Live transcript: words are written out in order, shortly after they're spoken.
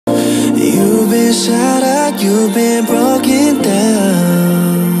You've been shattered, you've been broken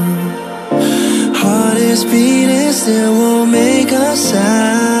down. Heart is beating, still won't make a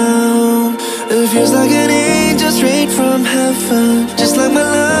sound. It feels like an angel straight from heaven, just like my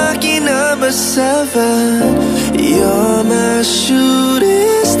lucky number 7. You're my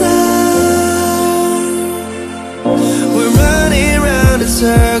shooting star. We're running round in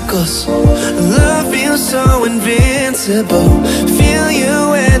circles, love feels so invincible. Feel you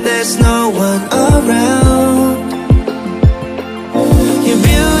when there's no one around. Your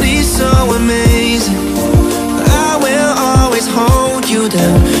beauty's so amazing, I will always hold you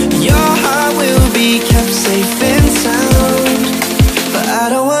down. Your heart will be kept safe and sound. But I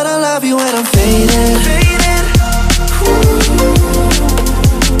don't wanna love you when I'm faded.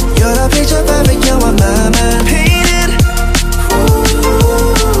 You're the picture perfect, you're on my mind. Painted.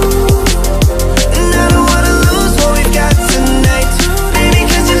 And I don't wanna lose what we've got tonight, baby,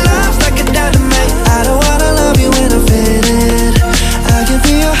 cause your love's like a dynamite. I don't wanna love you when I'm faded. I can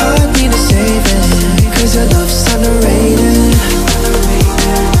feel your heart need to save it, cause your love's underrated.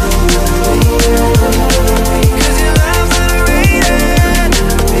 Cause your love's underrated.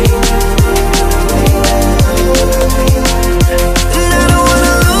 And I don't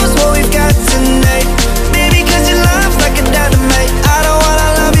wanna lose what we've got tonight, baby, cause your love's like a dynamite. I don't wanna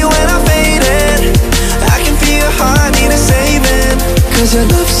love you when I'm faded. I can feel your heart need a saving, cause your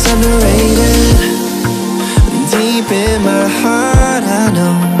love's underrated. Deep in my heart I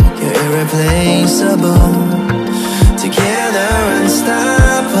know you're irreplaceable. Together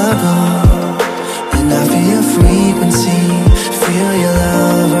unstoppable. And I feel your frequency, feel your love.